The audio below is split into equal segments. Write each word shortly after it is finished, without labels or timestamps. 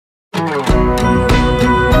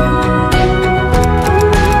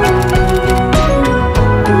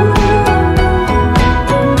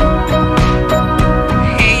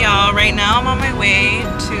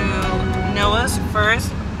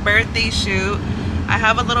Birthday shoot. I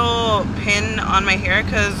have a little pin on my hair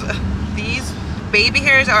because these baby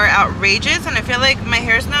hairs are outrageous, and I feel like my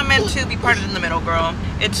hair is not meant to be parted in the middle, girl.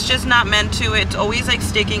 It's just not meant to. It's always like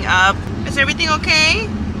sticking up. Is everything okay?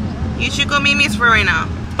 You should go meet Miss right now.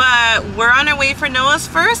 But we're on our way for Noah's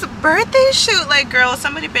first birthday shoot. Like, girl,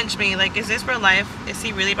 somebody pinch me. Like, is this real life? Is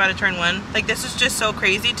he really about to turn 1? Like, this is just so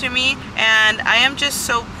crazy to me. And I am just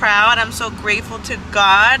so proud. I'm so grateful to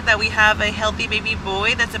God that we have a healthy baby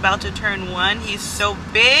boy that's about to turn 1. He's so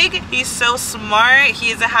big. He's so smart. He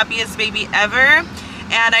is the happiest baby ever.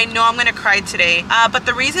 And I know I'm gonna cry today. But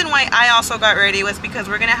the reason why I also got ready was because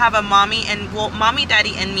we're gonna have a mommy and, well, mommy,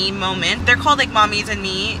 daddy, and me moment. They're called like mommies and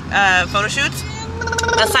me photo shoots.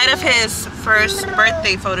 Aside of his first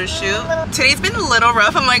birthday photo shoot. Today's been a little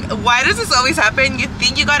rough. I'm like, why does this always happen? You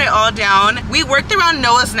think you got it all down. We worked around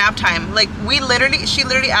Noah's nap time. Like, she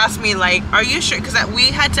literally asked me, like, are you sure? Because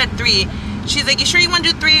we had said 3. She's like, you sure you want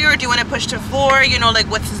to do 3 or do you want to push to 4? You know, like,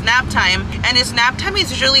 what's his nap time? And his nap time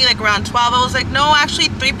is usually like around 12. I was like, no, actually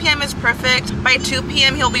 3 p.m. is perfect. By 2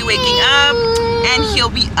 p.m. he'll be waking up and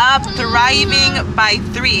he'll be up thriving by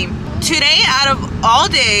 3. Today, out of all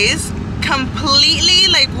days, completely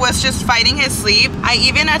like was just fighting his sleep. I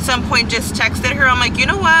even at some point just texted her. I'm like, you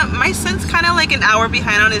know what? My son's kind of like an hour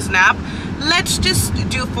behind on his nap. Let's just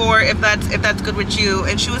do 4 if that's good with you.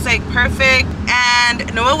 And she was like, perfect.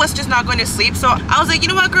 And Noah was just not going to sleep. So I was like, you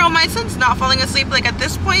know what, girl? My son's not falling asleep. Like, at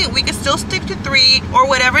this point, we could still stick to 3 or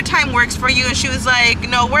whatever time works for you. And she was like,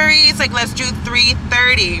 no worries. Like, let's do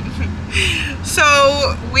 3:30.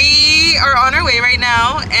 So we are on our way right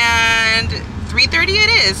now, and 3:30 it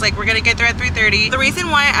is. Like, we're gonna get there at 3:30. The reason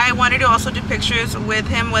why I wanted to also do pictures with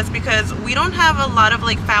him was because we don't have a lot of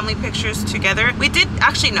like family pictures together. We did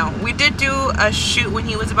do a shoot when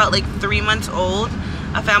he was about like 3 months old,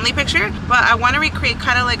 a family picture, but I want to recreate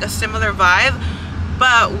kind of like a similar vibe,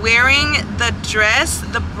 but wearing the dress,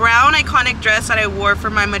 the brown iconic dress that I wore for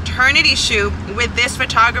my maternity shoot with this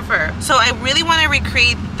photographer. So I really want to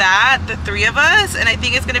recreate that, the 3 of us, and I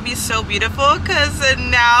think it's gonna be so beautiful because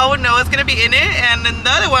now Noah's gonna be in it, and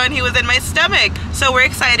another one, he was in my stomach. So we're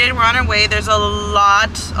excited. We're on our way. There's a lot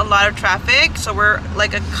of traffic, so we're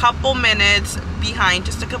like a couple minutes behind,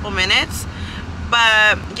 just a couple minutes.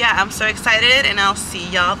 But yeah, I'm so excited, and I'll see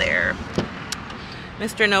y'all there.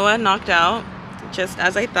 Mr. Noah knocked out, just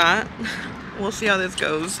as I thought. We'll see how this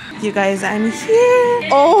goes. You guys, I'm here.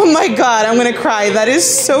 Oh my God, I'm gonna cry. That is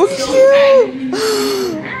so cute.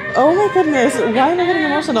 Oh my goodness, why am I getting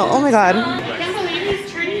emotional? Oh my God. I can't believe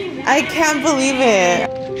he's turning. I can't believe it.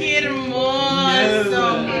 Qué hermoso.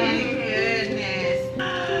 Oh my goodness.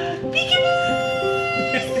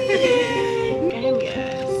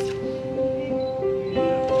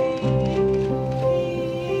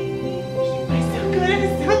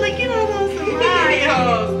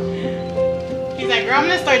 I'm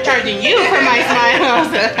gonna start charging you for my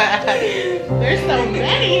smiles. There's so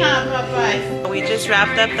many, huh, papas? We just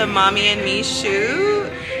wrapped up the mommy and me shoot,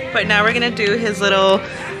 but now we're gonna do his little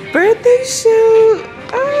birthday shoot.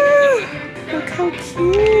 Ah, look how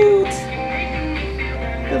cute.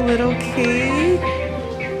 The little cake.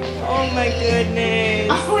 Oh my goodness.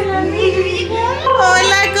 Hola, mi vida.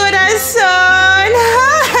 Hola, corazón.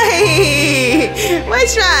 Hi.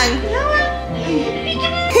 What's wrong?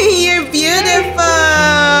 You're beautiful.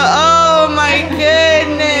 Oh my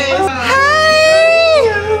goodness. Hi.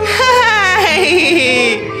 Hi.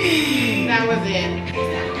 That was it.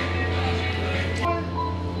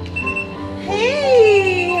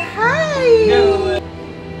 Hey. Hi. No.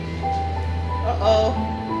 Uh-oh.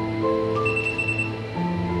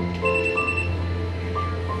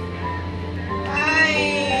 Ay,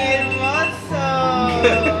 hermoso.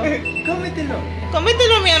 Cómetelo.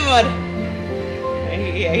 Cómetelo, mi amor.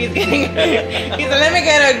 Yeah, he's let me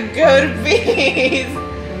get a good piece.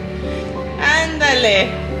 Ándale.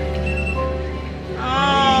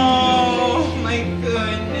 Oh my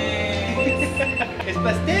goodness. Es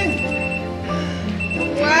pastel.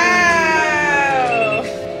 Wow.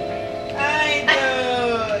 Ay,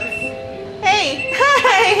 Dios. Hey,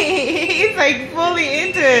 hi. He's like fully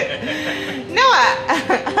into it. Noah.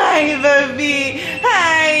 Hi, baby.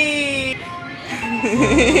 Hi.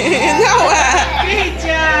 Noah. Good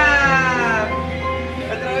job.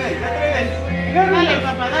 Otra vez. Dale,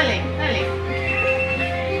 papá, dale.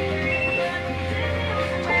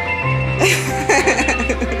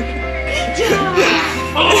 Good job.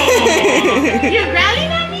 Oh, you're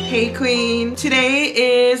growling at me? Hey, Queen. Today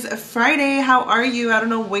is is Friday. How are you? I don't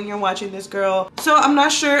know when you're watching this, girl. So I'm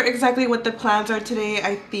not sure exactly what the plans are today.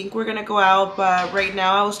 I think we're gonna go out, but right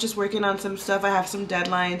now I was just working on some stuff. I have some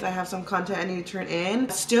deadlines. I have some content I need to turn in.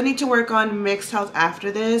 Still need to work on mixed towels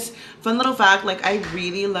after this. Fun little fact, like I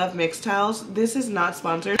really love mixed towels. This is not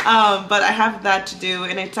sponsored, but I have that to do,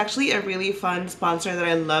 and it's actually a really fun sponsor that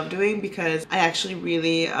I love doing because I actually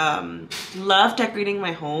really love decorating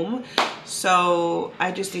my home. So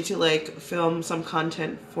I just need to like film some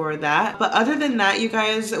content for that. But other than that, you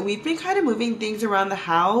guys, we've been kind of moving things around the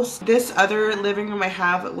house. This other living room I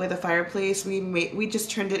have with a fireplace, we just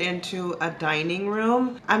turned it into a dining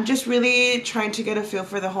room. I'm just really trying to get a feel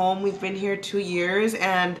for the home. We've been here 2 years,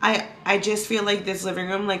 and I just feel like this living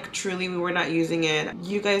room, like truly we were not using it.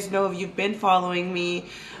 You guys know, if you've been following me,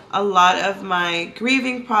 a lot of my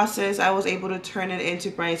grieving process, I was able to turn it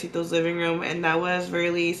into Bryancito's living room, and that was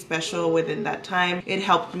really special within that time. It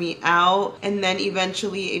helped me out, and then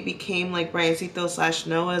eventually it became like Bryancito /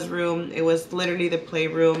 Noah's room. It was literally the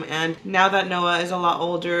playroom, and now that Noah is a lot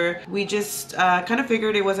older, we just kind of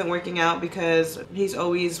figured it wasn't working out because he's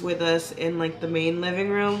always with us in like the main living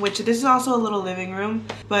room, which this is also a little living room,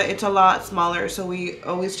 but it's a lot smaller, so we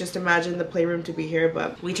always just imagined the playroom to be here,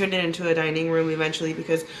 but we turned it into a dining room eventually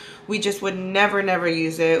because we just would never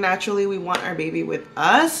use it. Naturally, we want our baby with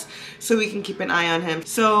us so we can keep an eye on him.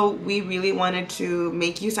 So we really wanted to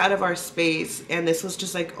make use out of our space, and this was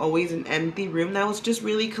just like always an empty room that was just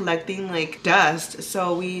really collecting like dust.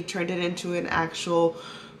 So we turned it into an actual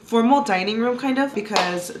formal dining room kind of,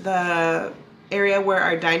 because the area where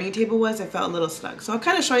our dining table was, I felt a little stuck. So I'll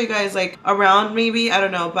kind of show you guys like around maybe, I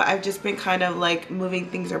don't know, but I've just been kind of like moving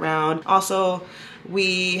things around. Also,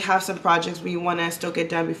 we have some projects we want to still get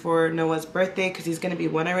done before Noah's birthday because he's gonna be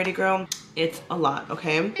 1 already, girl. It's a lot,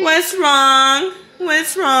 okay? What's wrong?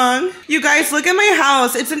 What's wrong? You guys, look at my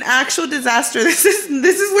house. It's an actual disaster. This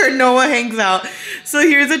is where Noah hangs out. So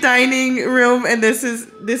here's a dining room, and this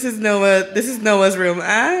is Noah's room.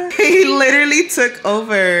 He literally took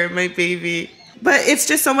over my baby. But it's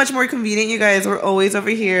just so much more convenient, you guys. We're always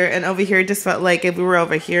over here, and over here just felt like if we were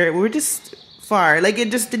over here, we were just far. Like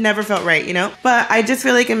it just never felt right, you know? But I just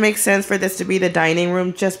feel like it makes sense for this to be the dining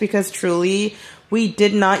room, just because truly we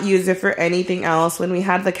did not use it for anything else. When we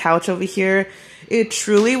had the couch over here, it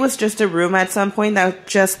truly was just a room at some point that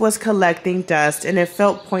just was collecting dust, and it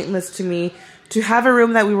felt pointless to me to have a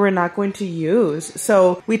room that we were not going to use.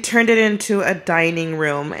 So we turned it into a dining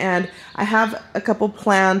room, and I have a couple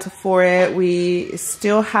plans for it. We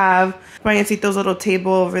still have Bryancito's little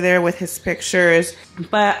table over there with his pictures,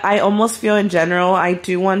 but I almost feel in general I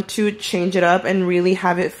do want to change it up and really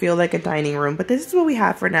have it feel like a dining room. But this is what we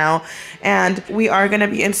have for now, and we are gonna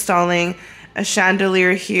be installing a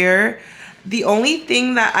chandelier here. The only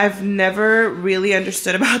thing that I've never really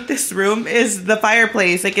understood about this room is the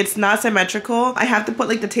fireplace. Like, it's not symmetrical. I have to put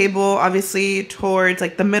like the table obviously towards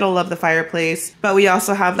like the middle of the fireplace, but we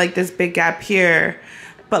also have like this big gap here.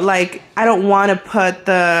 But like, I don't want to put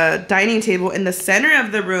the dining table in the center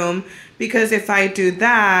of the room, because if I do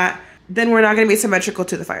that, then we're not going to be symmetrical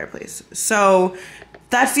to the fireplace. So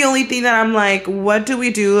that's the only thing that I'm like, what do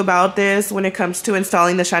we do about this when it comes to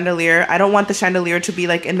installing the chandelier? I don't want the chandelier to be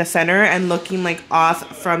like in the center and looking like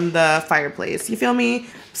off from the fireplace. You feel me?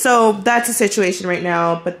 So that's the situation right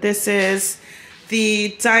now. But this is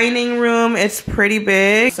the dining room. It's pretty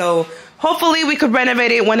big. So hopefully we could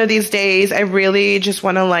renovate it one of these days. I really just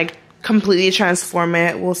want to like completely transform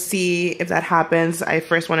it. We'll see if that happens. I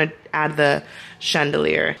first want to add the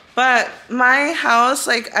chandelier. But my house,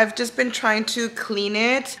 like, I've just been trying to clean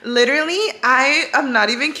it. Literally, I am not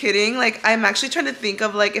even kidding. Like, I'm actually trying to think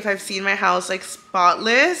of like if I've seen my house like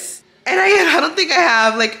spotless, and I don't think I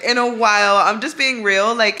have, like, in a while. I'm just being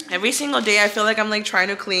real. Like, every single day I feel like I'm like trying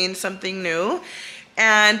to clean something new.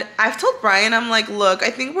 And I've told Bryan, I'm like, look, I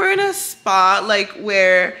think we're in a spot like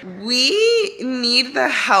where we need the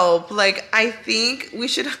help. Like, I think we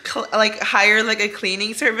should like hire like a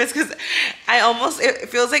cleaning service, because it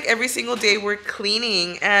feels like every single day we're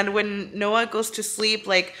cleaning. And when Noah goes to sleep,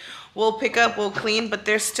 like, we'll pick up, we'll clean, but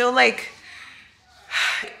there's still like,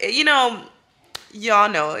 you know, y'all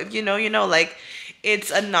know, if you know, you know, like, it's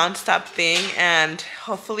a non-stop thing. And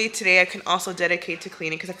hopefully today I can also dedicate to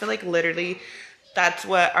cleaning, because I feel like literally that's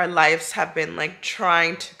what our lives have been like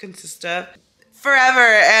trying to consist of forever.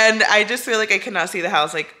 And I just feel like I cannot see the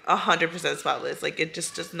house like 100% spotless. Like, it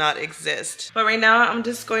just does not exist. But right now I'm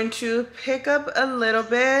just going to pick up a little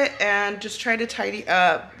bit and just try to tidy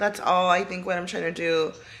up. That's all I think what I'm trying to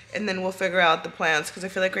do. And then we'll figure out the plans, because I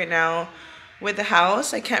feel like right now with the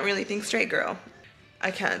house, I can't really think straight, girl.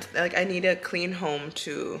 I can't. Like, I need a clean home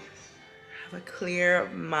to have a clear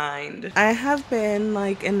mind. I have been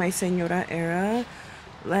like in my señora era.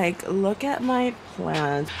 Like, look at my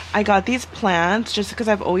plants. I got these plants just because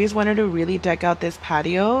I've always wanted to really deck out this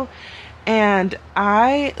patio. And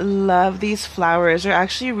I love these flowers. They're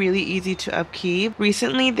actually really easy to upkeep.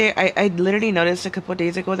 Recently, I literally noticed a couple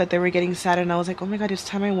days ago that they were getting sad, and I was like, oh my god, it's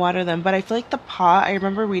time I water them. But I feel like the pot, I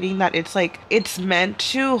remember reading that it's like, it's meant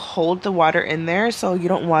to hold the water in there so you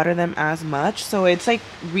don't water them as much. So it's like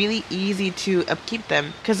really easy to upkeep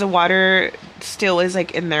them because the water still is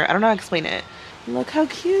like in there. I don't know how to explain it. Look how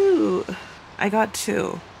cute. I got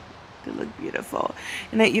two. They look beautiful.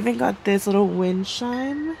 And I even got this little wind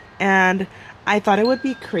chime. And I thought it would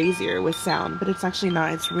be crazier with sound, but it's actually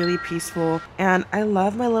not. It's really peaceful. And I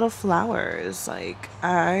love my little flowers. Like,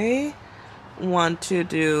 I want to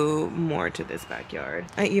do more to this backyard.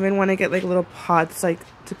 I even want to get like little pots like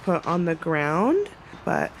to put on the ground.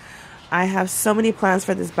 But I have so many plans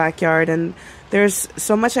for this backyard, and there's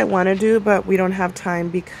so much I want to do, but we don't have time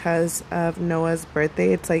because of Noah's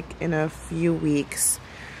birthday. It's like in a few weeks.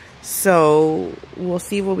 So we'll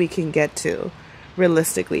see what we can get to.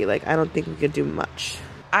 Realistically, like, I don't think we could do much.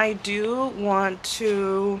 I do want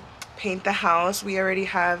to paint the house. We already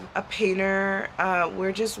have a painter.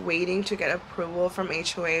 We're just waiting to get approval from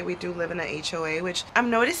HOA. We do live in an HOA, which I'm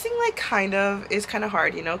noticing like is kind of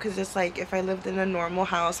hard, you know, because it's like if I lived in a normal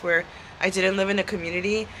house where I didn't live in a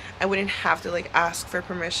community, I wouldn't have to like ask for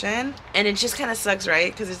permission. And it just kind of sucks,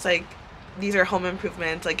 right? Because it's like, these are home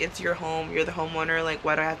improvements, like it's your home, you're the homeowner, like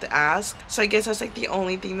why do I have to ask? So I guess that's like the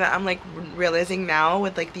only thing that I'm like realizing now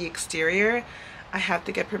with like the exterior. I have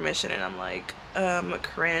to get permission, and I'm like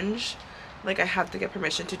cringe. Like, I have to get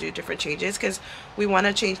permission to do different changes because we want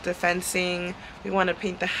to change the fencing, we want to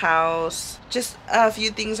paint the house, just a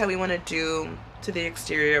few things that we want to do to the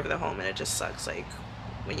exterior of the home, and it just sucks like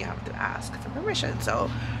when you have to ask for permission. So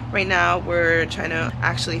right now we're trying to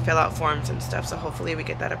actually fill out forms and stuff, so hopefully we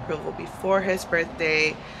get that approval before his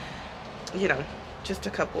birthday. You know, just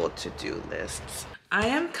a couple to-do lists. I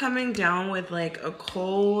am coming down with like a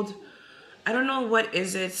cold. I don't know what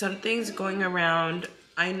is it. Something's going around.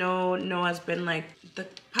 I know Noah's been like the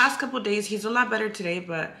past couple days, he's a lot better today,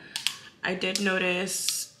 but I did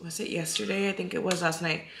notice, was it yesterday? I think it was last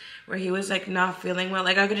night, where he was like not feeling well.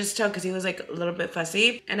 Like, I could just tell because he was like a little bit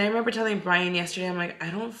fussy. And I remember telling Bryan yesterday, I'm like, I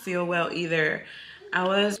don't feel well either. I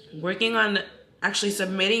was working on actually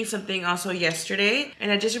submitting something also yesterday,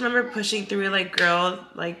 and I just remember pushing through it like, girl,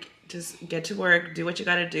 like just get to work, do what you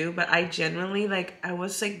gotta do. But I genuinely, like, I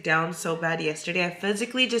was like down so bad yesterday. I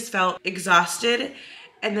physically just felt exhausted.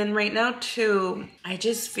 And then right now too, I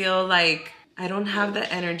just feel like I don't have the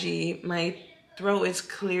energy. My throat is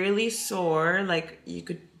clearly sore, like you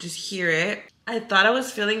could just hear it. I thought I was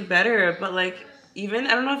feeling better, but like, even,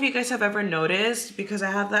 I don't know if you guys have ever noticed, because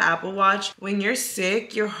I have the Apple Watch, when you're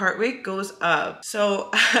sick, your heart rate goes up.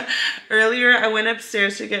 So earlier I went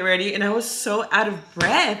upstairs to get ready and I was so out of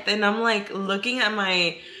breath, and I'm like looking at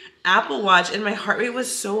my Apple Watch and my heart rate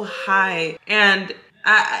was so high. And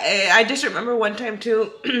I just remember one time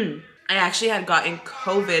too, I actually had gotten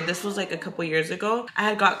COVID. This was like a couple years ago. I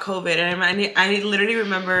had got COVID, and I literally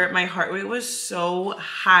remember my heart rate was so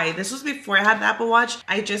high. This was before I had the Apple Watch.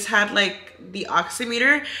 I just had like the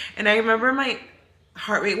oximeter, and I remember my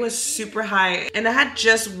heart rate was super high, and I had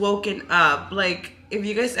just woken up. Like, if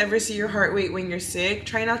you guys ever see your heart rate when you're sick,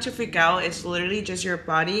 try not to freak out. It's literally just your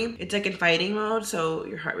body. It's like in fighting mode, so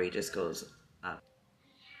your heart rate just goes up.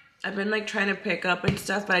 I've been like trying to pick up and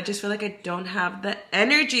stuff, but I just feel like I don't have the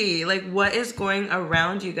energy. Like, what is going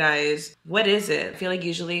around, you guys? What is it? I feel like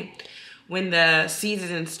usually when the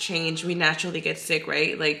seasons change, we naturally get sick,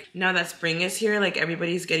 right? Like, now that spring is here, like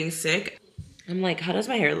everybody's getting sick. I'm like, how does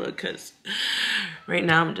my hair look? Because right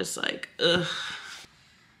now I'm just like, ugh.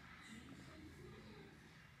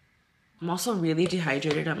 I'm also really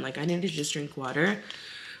dehydrated. I'm like, I need to just drink water.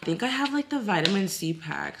 I think I have like the vitamin C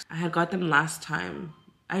packs. I had got them last time.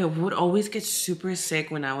 I would always get super sick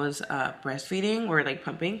when I was breastfeeding or like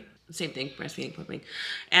pumping. Same thing, breastfeeding, pumping.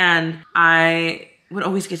 And I would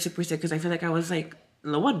always get super sick because I feel like I was like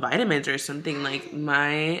low on vitamins or something. Like,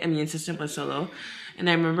 my immune system was so low. And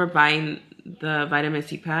I remember buying the vitamin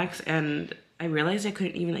C packs, and I realized I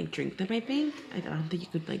couldn't even like drink them, I think. I don't think you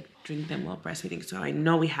could like drink them while breastfeeding. So I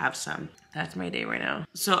know we have some. That's my day right now.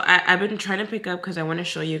 So I've been trying to pick up because I want to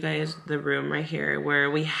show you guys the room right here where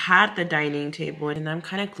we had the dining table, and I'm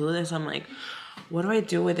kind of clueless. I'm like, what do I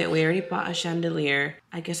do with it? We already bought a chandelier.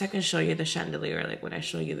 I guess I can show you the chandelier like when I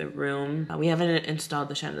show you the room. We haven't installed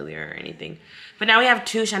the chandelier or anything, but now we have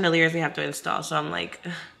 2 chandeliers we have to install. So I'm like,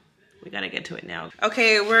 ugh, we gotta get to it now.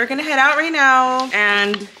 Okay, we're gonna head out right now,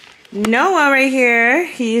 and Noah right here.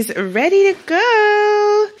 He's ready to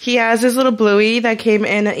go. He has this little bluey that came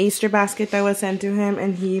in an Easter basket that was sent to him,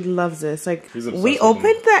 and he loves this. Like, we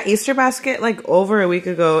opened that Easter basket like over a week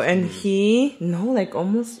ago, and like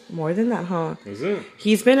almost more than that, huh? Is it?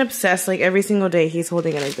 He's been obsessed. Like every single day, he's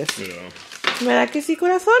holding it like this. Yeah. ¿Verdad que sí,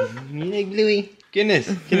 corazón? Mira, Bluey. ¿Quién es?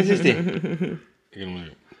 ¿Quién es este?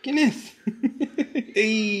 ¿Quién es?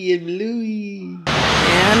 Hey, el Bluey.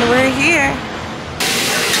 And we're here.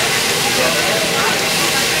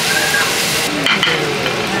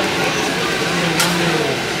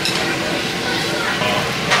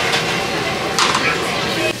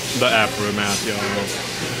 The aftermath, y'all.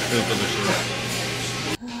 It's delicious.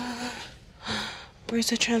 Where's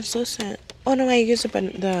the translucent? Oh no, I used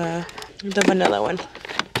the vanilla one.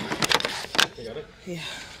 You got it? Yeah.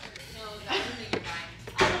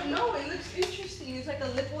 No, it looks interesting. It's like a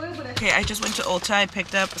lip oil, but okay, I just went to Ulta. I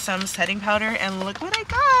picked up some setting powder, and look what I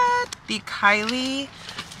got. The Kylie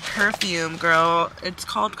perfume, girl. It's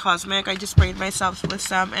called Cosmic. I just sprayed myself with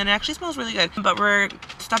some, and it actually smells really good. But we're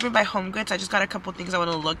stopping by HomeGoods. I just got a couple things I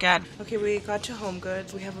want to look at. Okay, we got to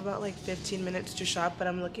HomeGoods. We have about like 15 minutes to shop, but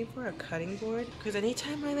I'm looking for a cutting board because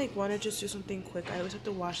anytime I like want to just do something quick, I always have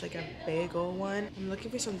to wash like a big old one. I'm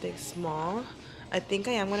looking for something small. I think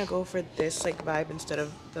I am gonna go for this like vibe instead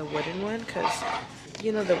of the wooden one, because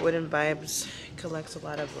you know the wooden vibes collects a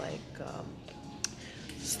lot of like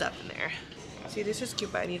stuff in there. See, this is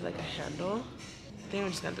cute, but I need like a handle. I think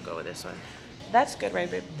I'm just gonna have to go with this one. That's good, right,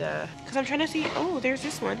 babe? Because I'm trying to see. Oh, there's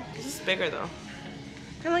this one. This is bigger though.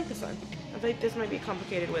 I like this one. I feel like this might be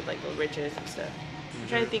complicated with like the ridges and stuff. I'm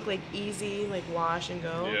trying to think like easy, like wash and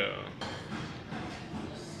go. Yeah.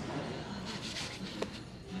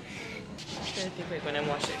 I'm trying to think like when I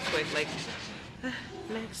wash it quick, like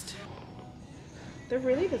next. They're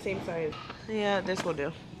really the same size. Yeah, this will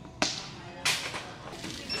do.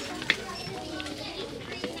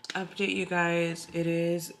 Update, you guys, it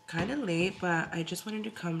is kind of late, but I just wanted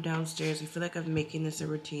to come downstairs. I feel like I'm making this a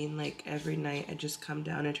routine. Like every night I just come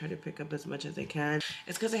down and try to pick up as much as I can.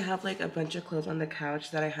 It's because I have like a bunch of clothes on the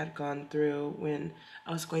couch that I had gone through when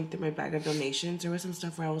I was going through my bag of donations. There was some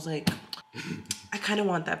stuff where I was like, I kind of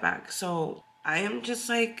want that back. So I am just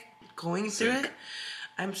like going through it.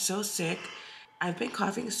 I'm so sick. I've been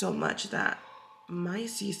coughing so much that my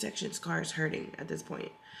C-section scar is hurting at this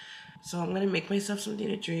point. So I'm gonna make myself something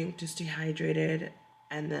to drink to stay hydrated,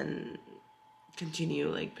 and then continue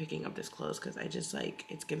like picking up this clothes because I just like,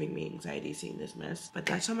 it's giving me anxiety seeing this mess. But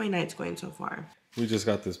that's how my night's going so far. We just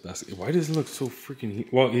got this basket. Why does it look so freaking huge?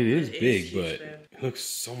 Well, it is big, but it looks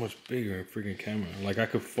so much bigger in freaking camera. Like I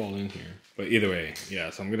could fall in here. But either way, yeah,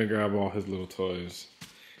 so I'm gonna grab all his little toys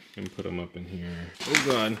and put them up in here. Oh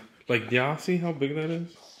god. Like, y'all see how big that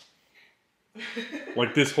is?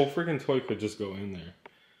 Like this whole freaking toy could just go in there.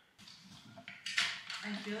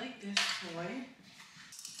 I feel like this toy,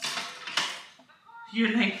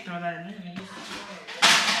 you're like, throw that in there.